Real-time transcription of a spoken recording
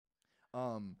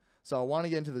So I want to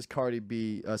get into this Cardi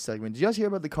B segment. Did you guys hear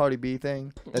about the Cardi B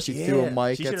thing? That she threw a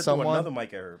mic at someone? Threw another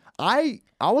mic at her. I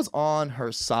was on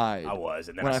her side. I was,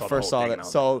 and then when I first saw that.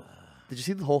 So, did you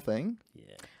see the whole thing? Yeah.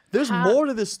 There's more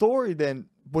to this story than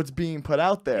what's being put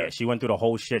out there. Yeah, she went through the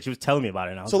whole shit. She was telling me about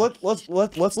it. And I was like,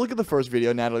 let's look at the first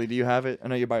video. Natalie, do you have it? I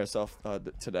know you're by yourself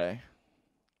today.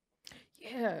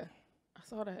 Yeah, I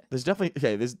saw that. There's definitely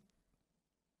Is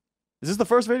this the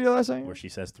first video that I saying? Where she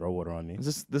says throw water on me.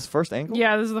 Is this first angle?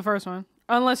 Yeah, this is the first one.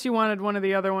 Unless you wanted one of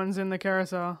the other ones in the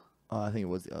carousel. I think it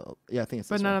was. Yeah, I think it's.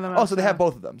 But this none one. of them. Oh, so they have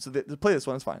both of them. So play this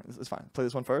one. It's fine. It's fine. Play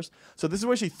this one first. So this is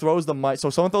where she throws the mic. So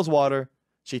someone throws water.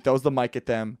 She throws the mic at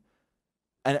them.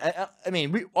 And I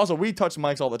mean, we touch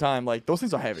mics all the time. Like, those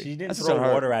things are heavy. She didn't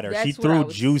throw water at her. That's she threw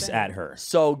juice at her.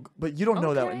 So, but you don't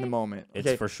know that in the moment.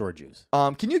 It's for sure juice.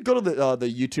 Can you go to the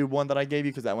YouTube one that I gave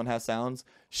you because that one has sounds?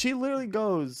 She literally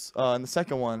goes in the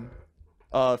second one,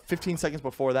 15 seconds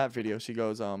before that video. She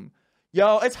goes,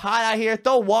 "Yo, it's hot out here.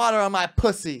 Throw water on my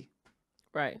pussy."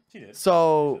 Right. She did.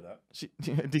 So she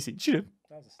DC. She did.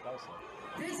 That was slow.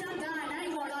 Bitch, I'm done. I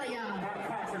ain't gonna lie to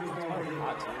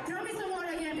y'all. Throw me some water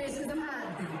again, bitch, 'cause I'm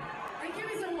hot. Hey, give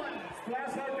me some water.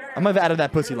 I might have added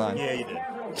that pussy line. Yeah, you did.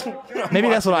 Maybe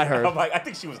that's what I heard. I'm like, I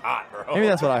think she was hot, bro. Maybe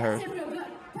that's what I heard.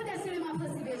 Put that shit in my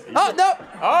pussy, bitch. Oh no!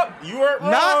 Oh, you were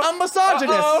wrong. Not a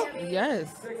misogynist.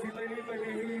 Yes.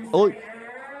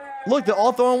 Look, they're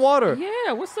all throwing water.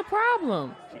 Yeah, what's the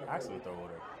problem? She actually throw water.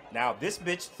 Now this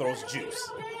bitch throws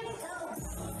juice.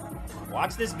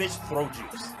 Watch this bitch throw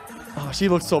juice. Oh, she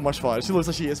looks so much fun. She looks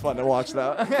like she is fun to watch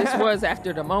now. This was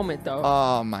after the moment, though.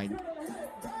 Oh my.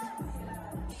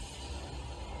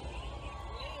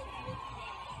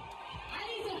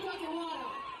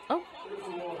 Oh.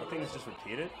 I think it's just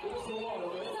repeated.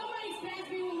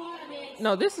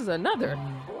 No, this is another.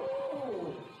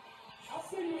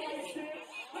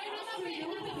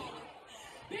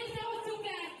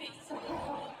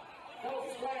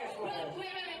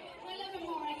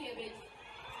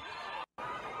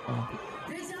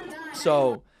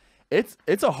 So,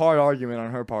 it's a hard argument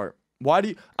on her part. Why do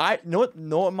you? I know what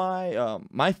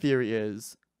my theory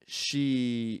is.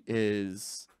 She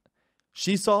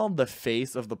saw the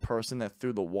face of the person that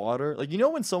threw the water. Like, you know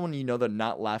when someone they're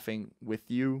not laughing with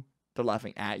you, they're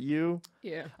laughing at you.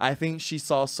 Yeah. I think she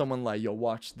saw someone like, yo,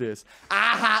 watch this.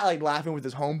 Ah, like laughing with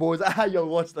his homeboys. Ah, yo,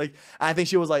 watch. Like, I think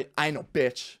she was like, I know,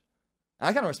 bitch.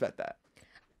 I kind of respect that.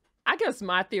 I guess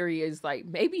my theory is like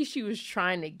maybe she was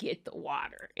trying to get the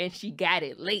water and she got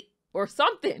it late or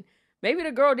something. Maybe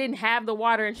the girl didn't have the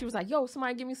water and she was like, yo,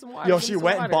 somebody give me some water. Yo, she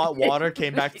went and bought water,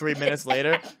 came back 3 minutes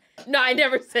later. No, I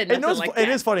never said nothing like that. It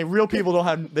is funny. Real people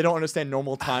don't understand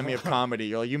normal timing of comedy.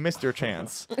 You're like, you missed your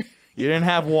chance. You didn't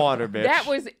have water,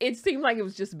 bitch. It seemed like it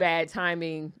was just bad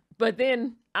timing. But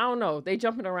then, I don't know, they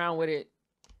jumping around with it.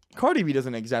 Cardi B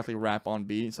doesn't exactly rap on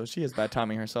beat, so she has bad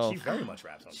timing herself. She very much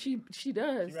raps on beat. She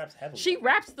does. She raps heavily. She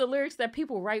raps the lyrics that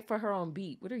people write for her on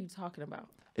beat. What are you talking about?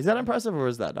 Is that impressive or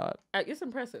is that not? It's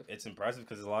impressive. It's impressive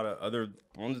because there's a lot of other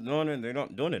ones doing it. They're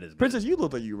not doing it as good. Princess, you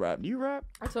look like you rap. Do you rap?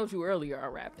 I told you earlier I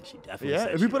rap. She definitely Yeah.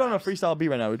 said If we she put on a raps. freestyle beat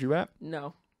right now, would you rap?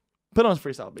 No. Put on a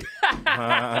freestyle beat.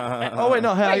 Oh wait,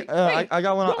 no. Hey, I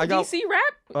got one. I got DC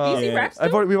rap. DC rap.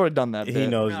 We've already done that. He bit.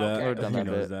 knows Oh, that. okay. We've already done He that.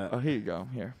 knows bit. that. Oh, here you go.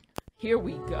 Here. Here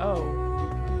we go.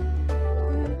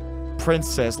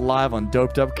 Princess live on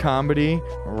Doped Up Comedy,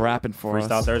 rapping for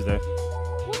Freestyle us. Thursday.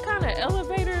 What kind of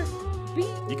elevator beat?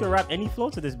 You can rap any flow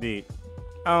to this beat.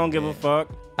 I don't give a fuck.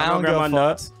 I I'm don't gonna grab my give a fuck.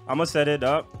 nuts. I'm gonna set it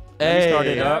up. Let me start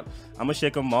it up. I'm gonna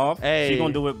shake them off. Hey. She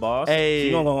gonna do it, boss. Hey.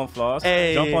 She gonna go on floss.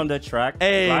 Hey. Jump on the track.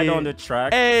 Hey. Glide on the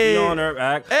track. Hey. She on her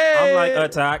back. Hey. I'm like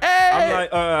attack. Hey.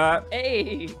 I'm like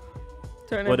Hey.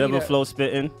 Turn that whatever beat up. flow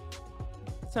spitting.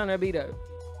 Turn that beat up.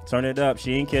 Turn it up.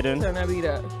 She ain't kidding. Turn that beat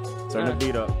up. Turn the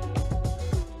beat up.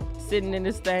 Sitting in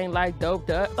this thing like doped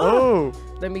up. Oh.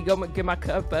 Let me go get my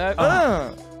cup up.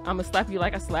 I'ma slap you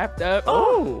like I slapped up.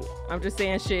 Oh. I'm just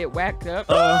saying shit whacked up.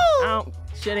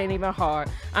 Shit ain't even hard.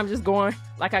 I'm just going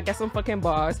like I got some fucking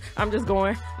bars. I'm just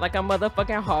going like I'm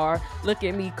motherfucking hard. Look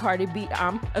at me, Cardi B,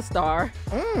 I'm a star.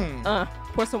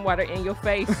 Pour some water in your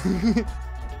face.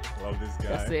 Love this guy.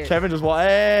 That's it. Kevin just walked.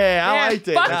 Hey, I liked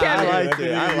it. fuck Nah, Kevin. I liked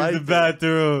it. I liked the it.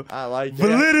 bathroom. I liked it.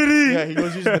 Validity. Yeah, he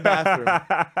was using the bathroom.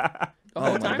 The whole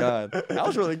Oh my time? god, that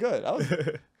was really good. That was.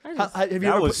 I Have you That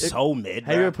ever was put, so mid.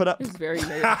 have you ever put up? It's very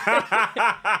mid.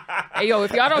 Hey, yo,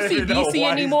 if y'all don't see I don't know DC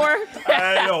why anymore,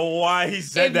 I don't know why he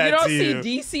said if that you don't to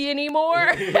you. see DC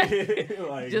anymore,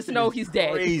 Like, just know he's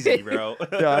dead. Crazy, bro.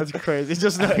 Yeah, that's crazy.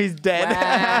 Just know he's dead.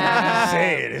 Wow.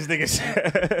 Saying this nigga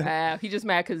said. Wow, he just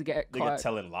mad because he got Nigga caught.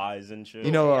 telling lies and shit.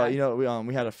 You know,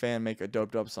 we had a fan make a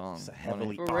doped up song. It's a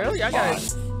heavily For real? Y'all got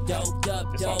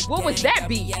This song's What was that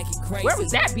beat? Where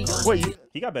was that beat? Wait,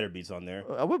 He got better beats on there.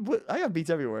 I got beats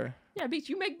everywhere. Yeah, beats.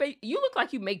 You look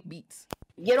like you make beats.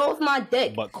 Get off my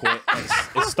dick. But quit.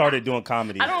 It started doing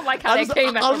comedy. I don't like how I that was-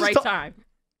 came at I the was right just time.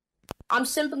 I'm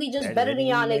simply just And better than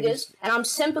y'all niggas- niggas, and I'm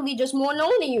simply just more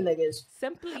known than you niggas.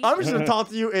 Simply. I'm just gonna talk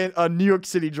to you in New York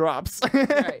City drops.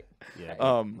 Right. Yeah.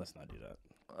 Let's not do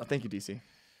that. Thank you, DC.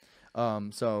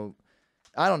 So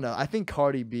I don't know. I think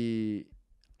Cardi B.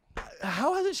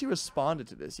 How hasn't she responded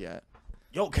to this yet?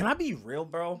 Yo, can I be real,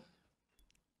 bro?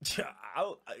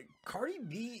 Cardi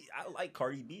B. I like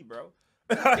Cardi B, bro.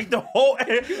 Like the whole,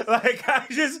 like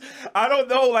I don't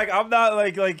know, like I'm not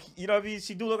like you know what I mean.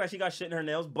 She do look like she got shit in her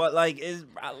nails, but like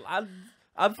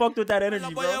I fucked with that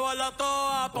energy, bro.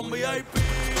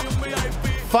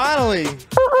 Finally,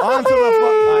 on to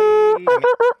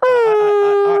the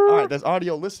all right, there's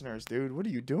audio listeners, dude. What are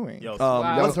you doing? Yo,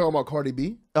 Wow. Y'all talking about Cardi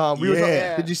B? We were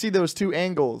Yeah. did you see those two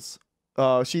angles?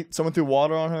 Someone threw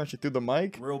water on her. She threw the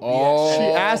mic. Real BX. Oh. She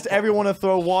asked everyone to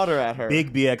throw water at her.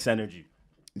 Big BX energy.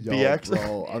 Yo, BX?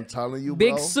 bro, I'm telling you,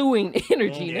 Big bro. suing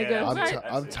energy, Yeah. nigga. I'm, Right?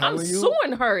 I'm telling I'm you.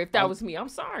 suing her if that was me. I'm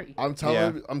sorry. I'm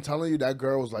telling you that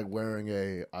girl was like wearing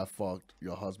a "I fucked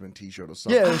your husband" T-shirt or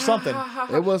something. Yeah, there's something.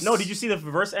 It was. No, did you see the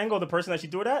reverse angle? The person that she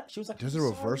threw it at, she was like, There's "I'm a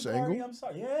reverse sorry, Cardi, angle? I'm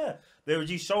sorry." Yeah, they would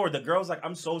just show her. The girl's like,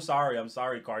 I'm so sorry,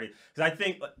 Cardi." Because I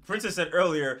think Princess said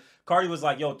earlier, Cardi was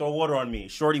like, "Yo, throw water on me."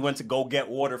 Shorty went to go get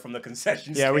water from the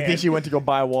concession Yeah, stand. we think she went to go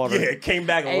buy water. Yeah, came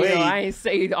back Hey, late. yo, I ain't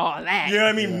say all that. You know what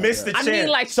I mean? Missed the I chance. mean,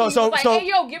 like, So- she was like, so- hey,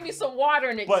 yo, give me some water.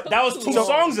 And it but took that was too two long.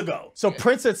 songs ago. So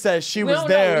Princess says she We was don't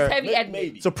know. It there. was heavy at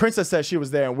Maybe. So Princess says she was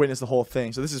there and witnessed the whole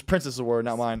thing. So this is Princess's word,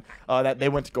 not mine. That they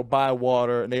went to go buy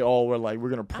water and they all were like, "We're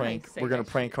gonna prank. say We're gonna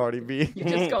that prank Cardi B." You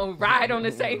just gonna ride on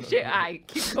the same shit. I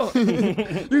keep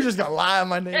going. You're just gonna lie on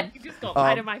my name. You just gonna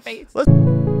lie to my face. Let's